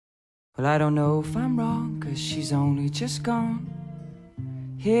Well, I don't know if I'm wrong, 'cause she's only just gone.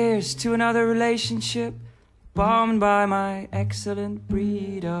 Here's to another relationship bombed by my excellent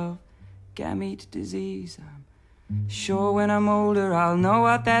breed of gamete disease. I'm sure when I'm older I'll know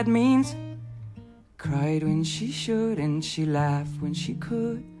what that means. Cried when she should and she laughed when she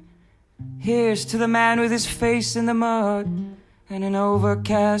could. Here's to the man with his face in the mud and an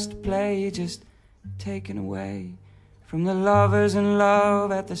overcast play just taken away from the lovers in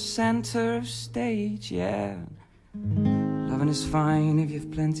love at the center of stage. Yeah, loving is fine if you've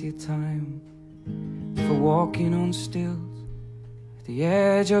plenty of time for walking on stills at the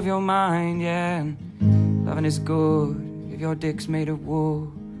edge of your mind. Yeah, and loving is good if your dick's made of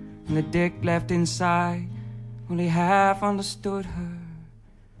wool and the dick left inside only half understood her.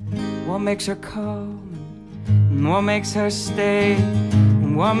 What makes her come and what makes her stay,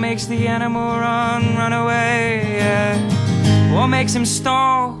 and what makes the animal run away? Yeah. What makes him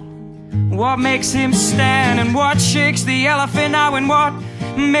stall, what makes him stand, and what shakes the elephant now, and what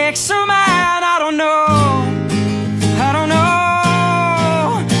makes a man? I don't know, I don't know,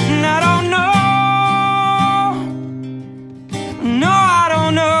 I don't know. No, I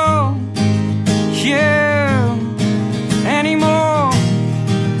don't know, yeah, anymore.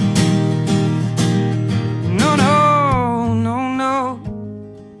 No, no, no, no.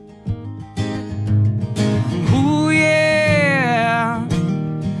 Ooh, yeah.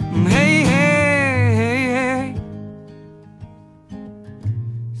 Hey, hey, hey, hey.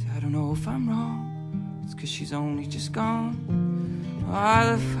 See, I don't know if I'm wrong. It's 'cause she's only just gone. Why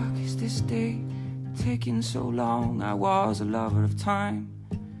the fuck is this day taking so long? I was a lover of time.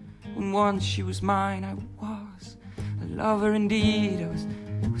 When once she was mine, I was a lover indeed.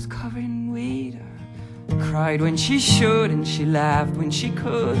 I was covered in weed. I cried when she should and she laughed when she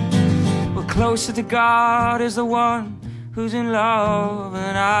could. Well, closer to God is the one who's in love,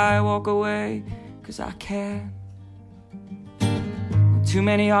 and I walk away 'cause I can. Well, too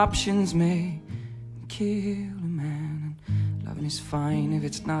many options may kill a man, and loving is fine if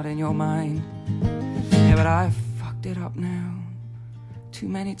it's not in your mind. Yeah, but I've fucked it up now too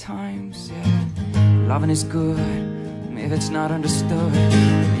many times. Yeah, loving is good if it's not understood.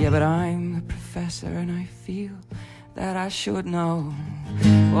 Yeah, but I'm the professor and I feel that I should know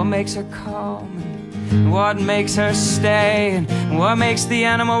what makes her come and what makes her stay, and what makes the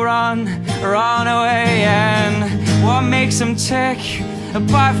animal run away, and what makes him tick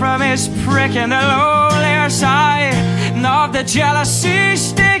apart from his prick and the lonelier side of the jealousy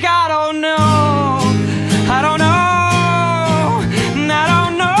stick. I don't know, I don't know, I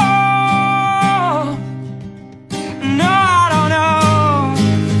don't know. No, I don't know,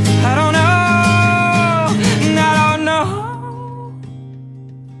 I don't know, I don't know.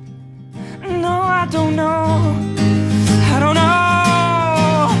 No, I don't know, I don't know,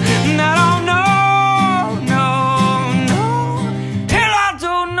 I don't know, no, no. And I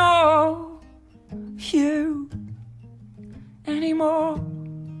don't know you anymore.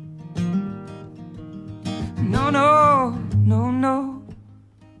 No, no, no, no.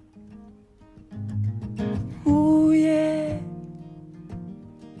 Ooh, yeah.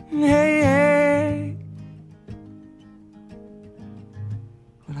 Hey, hey.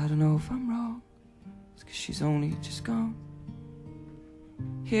 Well, I don't know if I'm wrong. It's 'cause she's only just gone.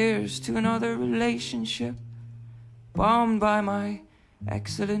 Here's to another relationship bombed by my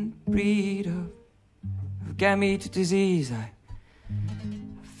excellent breed of gamete disease. I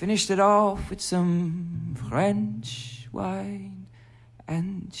finished it off with some French wine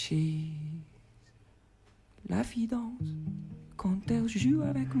and cheese. La fille danse quand elle joue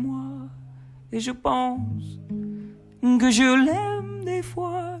avec moi, et je pense que je l'aime des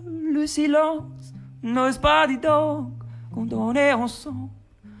fois. Le silence n'ose pas, dis donc, quand on est ensemble,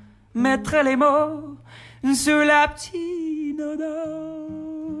 mettre les mots sur la petite odeur.